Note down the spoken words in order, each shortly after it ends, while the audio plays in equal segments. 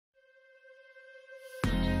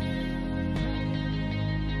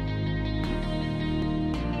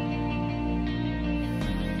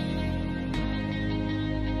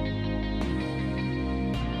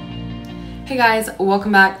Hey guys,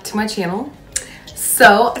 welcome back to my channel.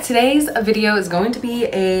 So today's video is going to be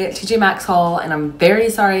a TJ Maxx haul, and I'm very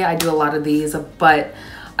sorry I do a lot of these, but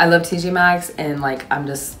I love TJ Maxx and like I'm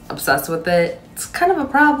just obsessed with it. It's kind of a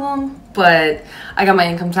problem, but I got my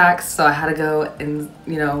income tax, so I had to go and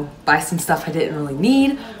buy some stuff I didn't really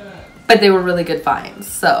need, but they were really good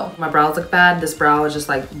finds. So my brows look bad. This brow is just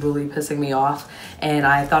like really pissing me off, and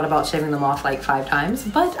I thought about shaving them off like 5 times,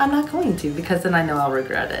 but I'm not going to because then I know I'll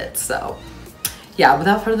regret it. So yeah,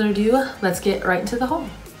 without further ado, let's get right into the haul.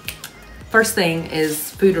 First thing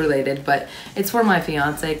is food related, but it's for my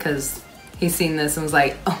fiance because he's seen this and was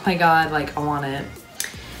like, oh my god, like I want it.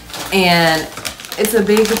 And it's a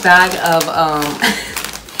big bag of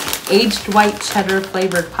aged white cheddar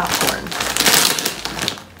flavored popcorn,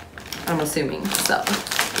 I'm assuming. So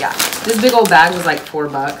yeah, this big old bag was like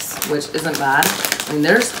 $4, which isn't bad. I mean,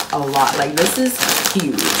 there's a lot. Like, this is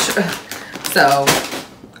huge. So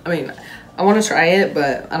I mean, I want to try it,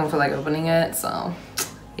 but I don't feel like opening it, so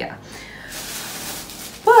yeah.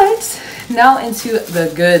 But now into the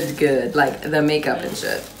good, like the makeup and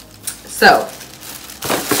shit. So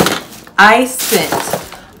I spent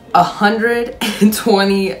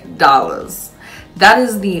 $120. That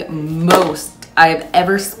is the most I've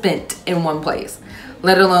ever spent in one place,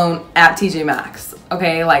 let alone at TJ Maxx.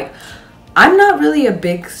 Okay, like I'm not really a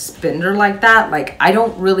big spender like that. Like I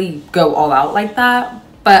don't really go all out like that.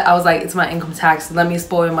 But I was like, it's my income tax, let me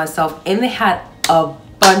spoil myself. And they had a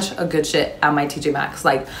bunch of good shit at my TJ Maxx.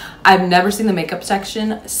 Like, I've never seen the makeup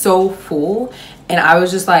section so full. And I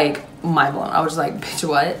was just like, mind blown. I was just like, bitch,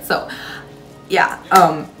 what? So, yeah.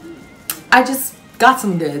 I just got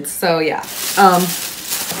some goods. So, yeah.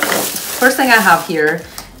 First thing I have here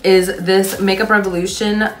is this Makeup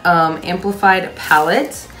Revolution Amplified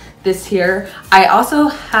Palette. This here. I also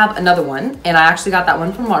have another one, and I actually got that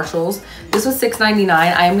one from Marshall's. This was $6.99.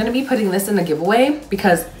 I am going to be putting this in a giveaway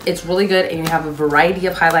because it's really good, and you have a variety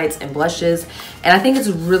of highlights and blushes, and I think it's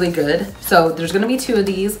really good. So there's going to be 2 of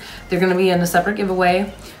these. They're going to be in a separate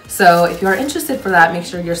giveaway. So if you are interested for that, make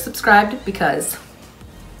sure you're subscribed, because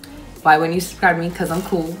why wouldn't you subscribe to me? Because I'm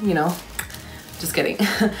cool, you know. Just kidding.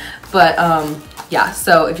 But yeah,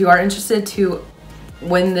 so if you are interested to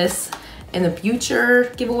win this in the future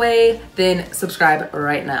giveaway, then subscribe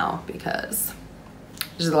right now because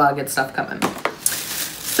there's a lot of good stuff coming.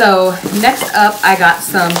 So next up, I got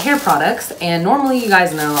some hair products, and normally you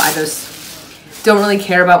guys know I just don't really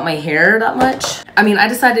care about my hair that much. I mean, I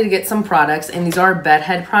decided to get some products, and these are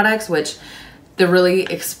bedhead products, which they're really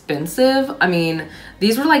expensive. I mean,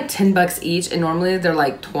 these were like $10 each, and normally they're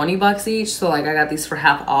like $20 each, so like I got these for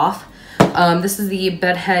half off. This is the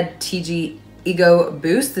Bedhead TG Ego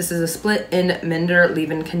Boost. This is a split-in mender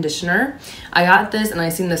leave-in conditioner. I got this and I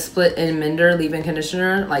seen the split-in mender leave-in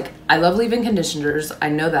conditioner. Like, I love leave-in conditioners, I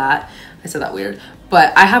know that. I said that weird,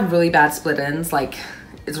 but I have really bad split-ins. Like,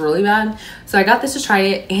 it's really bad. So I got this to try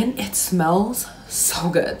it, and it smells so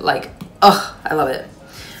good. Like, ugh, I love it.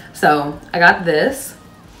 So I got this,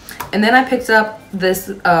 and then I picked up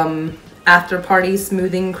this After Party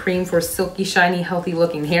smoothing cream for silky, shiny, healthy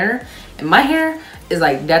looking hair. And my hair is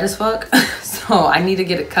like dead as fuck, so I need to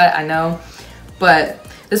get it cut, I know. But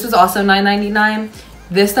this was also $9.99.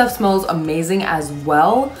 This stuff smells amazing as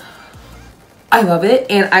well. I love it,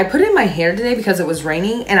 and I put it in my hair today because it was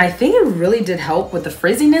raining, and I think it really did help with the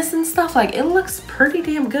frizziness and stuff. Like, it looks pretty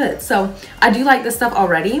damn good. So I do like this stuff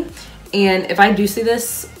already, and if I do see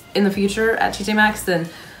this in the future at TJ Maxx, then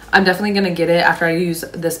I'm definitely gonna get it after I use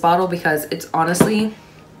this bottle because it's honestly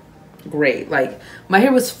great. Like, my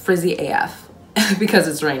hair was frizzy AF because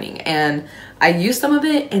it's raining, and I used some of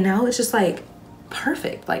it, and now it's just like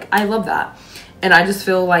perfect. Like, I love that, and I just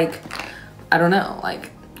feel like, I don't know,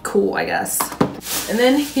 like cool, I guess. And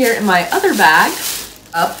then here in my other bag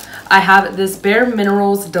up, I have this Bare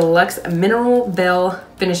Minerals Deluxe Mineral Veil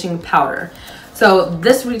Finishing Powder. So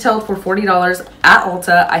this retailed for $40 at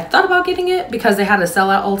Ulta. I thought about getting it because they had a sale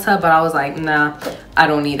at Ulta, but I was like, nah, I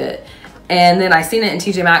don't need it. And then I seen it in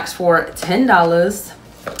TJ Maxx for $10.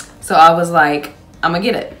 So I was like, I'm gonna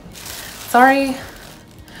get it. Sorry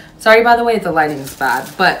by the way, the lighting's bad,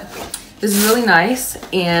 but this is really nice,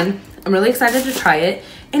 and I'm really excited to try it.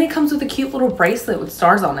 And it comes with a cute little bracelet with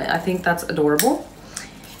stars on it. I think that's adorable.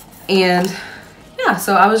 And yeah,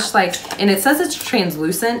 so I was just like, and it says it's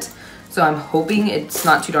translucent, so I'm hoping it's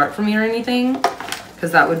not too dark for me or anything,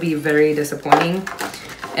 because that would be very disappointing.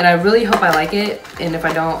 And I really hope I like it, and if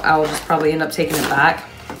I don't, I'll just probably end up taking it back.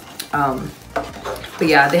 But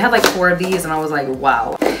yeah, they had like 4 of these, and I was like,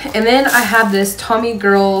 wow. And then I have this Tommy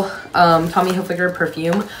Hilfiger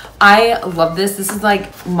perfume. I love this. This is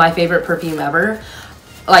like my favorite perfume ever.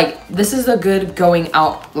 like this is a good going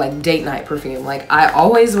out like date night perfume. Like I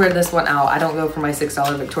always wear this one out. I don't go for my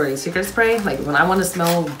 $6 Victoria's Secret spray. Like when I want to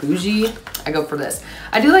smell bougie, I go for this.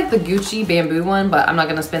 I do like the Gucci bamboo one, but I'm not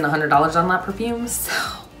gonna spend $100 on that perfume, so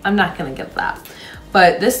I'm not gonna get that.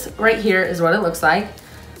 But this right here is what it looks like.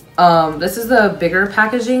 This is the bigger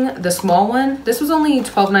packaging. The small one, this was only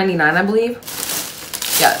 $12.99, I believe.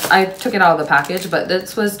 Yeah, I took it out of the package, but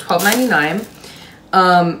this was $12.99.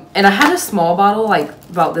 And I had a small bottle like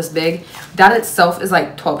about this big. That itself is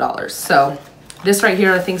like $12. So this right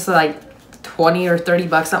here I think is like 20 or 30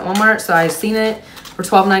 bucks at Walmart. So I seen it for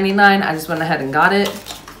 $12.99. I just went ahead and got it.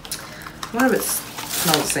 I wonder if it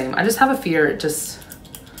smells the same. I just have a fear it just,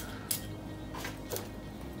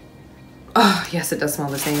 oh yes, it does smell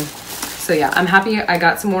the same. So yeah, I'm happy I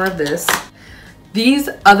got some more of this. These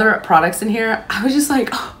other products in here, I was just like,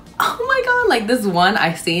 oh my god, like this one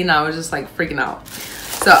I seen, I was just like freaking out.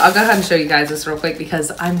 So I'll go ahead and show you guys this real quick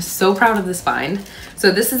because I'm so proud of this find.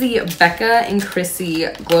 So this is the Becca and Chrissy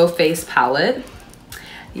Glow Face Palette.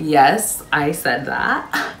 Yes, I said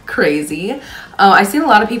that. Crazy. I've seen a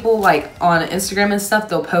lot of people like on Instagram and stuff,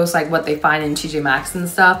 they'll post like what they find in TJ Maxx and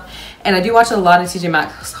stuff. And I do watch a lot of TJ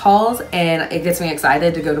Maxx hauls, and it gets me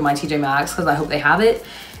excited to go to my TJ Maxx because I hope they have it.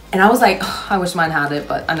 And I was like, oh, I wish mine had it,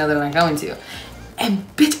 but I know they're not going to. And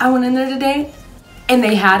bitch, I went in there today and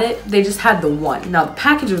they had it. They just had the one. Now the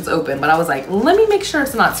package was open, but I was like, let me make sure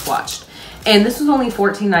it's not swatched. And this was only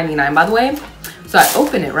 $14.99, by the way. So I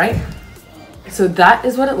open it, right? So that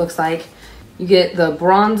is what it looks like. You get the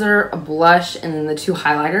bronzer, a blush, and then the 2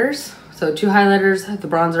 highlighters. So 2 highlighters, the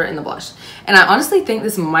bronzer, and the blush. And I honestly think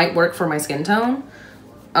this might work for my skin tone.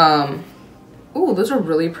 Ooh, those are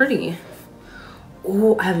really pretty.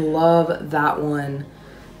 Oh, I love that one.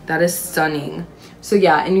 That is stunning. So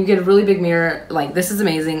yeah, and you get a really big mirror. Like this is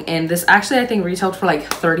amazing. And this actually I think retailed for like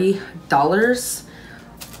 $30,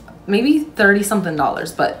 maybe 30 something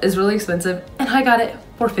dollars, but it's really expensive. And I got it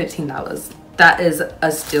for $15. That is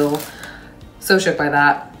a steal. So shook by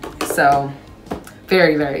that. So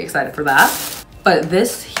very, very excited for that. But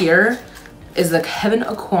this here is the Kevyn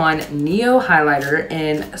Aucoin Neo Highlighter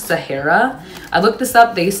in Sahara. I looked this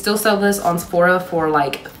up. They still sell this on Sephora for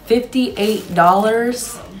like $58.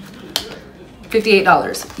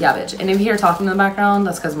 $58. Yeah, bitch. And if you hear talking in the background,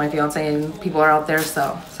 that's because my fiance and people are out there.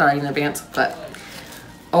 So sorry in advance. But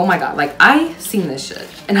oh my god, like I seen this shit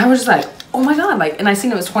and I was just like, oh my god, like, and I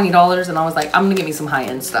seen it was $20 and I was like, I'm gonna get me some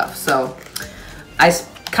high-end stuff. So I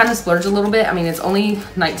kind of splurged a little bit. I mean, it's only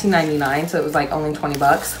 $19.99, so it was like only 20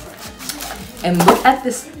 bucks. And look at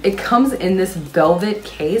this, it comes in this velvet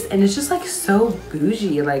case and it's just like so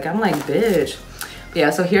bougie. Like I'm like, bitch. But yeah,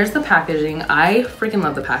 so here's the packaging. I freaking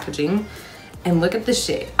love the packaging. And look at the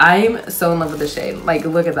shade. I'm so in love with the shade. Like,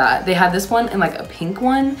 look at that. They had this one and like a pink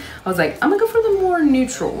one. I was like, I'm gonna go for the more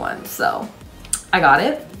neutral one. So I got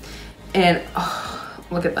it. And oh,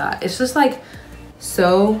 look at that. It's just like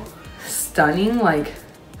so stunning. Like,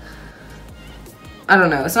 I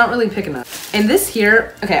don't know. It's not really picking up. And this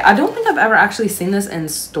here, okay, I don't think I've ever actually seen this in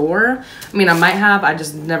store. I mean, I might have. I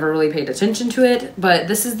just never really paid attention to it. But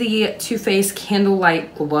this is the Too Faced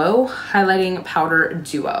Candlelight Glow Highlighting Powder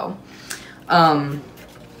Duo. I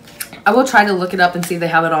will try to look it up and see if they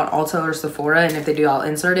have it on Ulta or Sephora, and if they do, I'll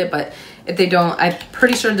insert it. But if they don't, I'm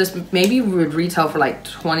pretty sure this maybe would retail for like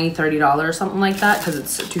 $20, $30, something like that, because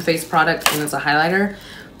it's a Too Faced product and it's a highlighter.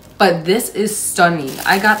 But this is stunning.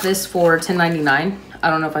 I got this for $10.99. I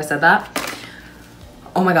don't know if I said that.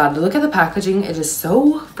 Oh my god, look at the packaging. It is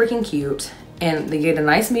so freaking cute. And they get a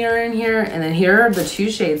nice mirror in here, and then here are the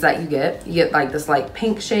 2 shades that you get. You get like this like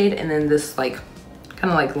pink shade and then this like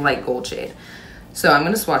kind of like light gold shade. So I'm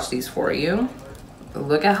gonna swatch these for you.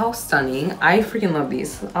 Look at how stunning. I freaking love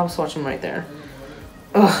these. I'll swatch them right there.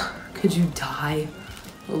 Ugh, could you die?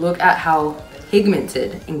 Look at how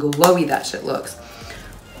pigmented and glowy that shit looks.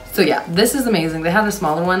 So yeah, this is amazing. They have a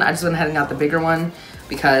smaller one. I just went ahead and got the bigger one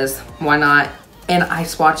because why not? And I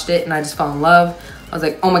swatched it and I just fell in love. I was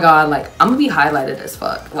like, oh my god, like I'm gonna be highlighted as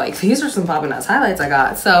fuck. Like these are some popping ass highlights I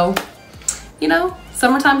got. So, you know,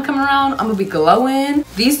 summertime coming around, I'm gonna be glowing.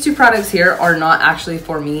 These 2 products here are not actually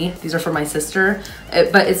for me. These are for my sister.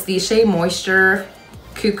 But it's the Shea Moisture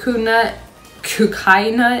Coconut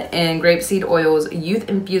and Grapeseed Oils Youth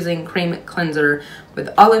Infusing Cream Cleanser with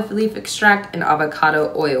olive leaf extract and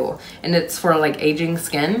avocado oil. And it's for like aging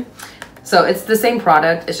skin. So it's the same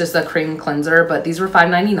product, it's just a cream cleanser, but these were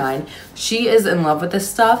 $5.99. She is in love with this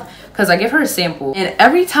stuff because I give her a sample, and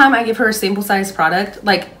every time I give her a sample size product,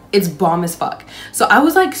 like it's bomb as fuck. So I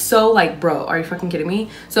was like, so like, bro, are you fucking kidding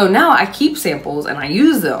me? So now I keep samples and I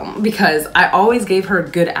use them because I always gave her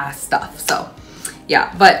good ass stuff. So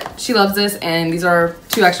yeah, but she loves this, and these are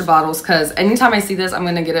 2 extra bottles because anytime I see this, I'm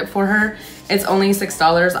gonna get it for her. It's only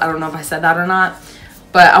 $6. I don't know if I said that or not,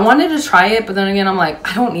 but I wanted to try it, but then again, I'm like,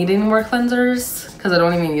 I don't need any more cleansers because I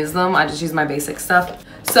don't even use them. I just use my basic stuff.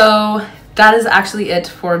 So that is actually it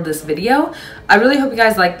for this video. I really hope you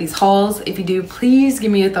guys like these hauls. If you do, please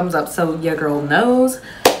give me a thumbs up so your girl knows.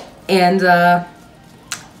 And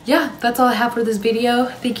yeah, that's all I have for this video.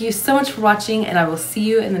 Thank you so much for watching, and I will see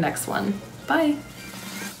you in the next one. Bye.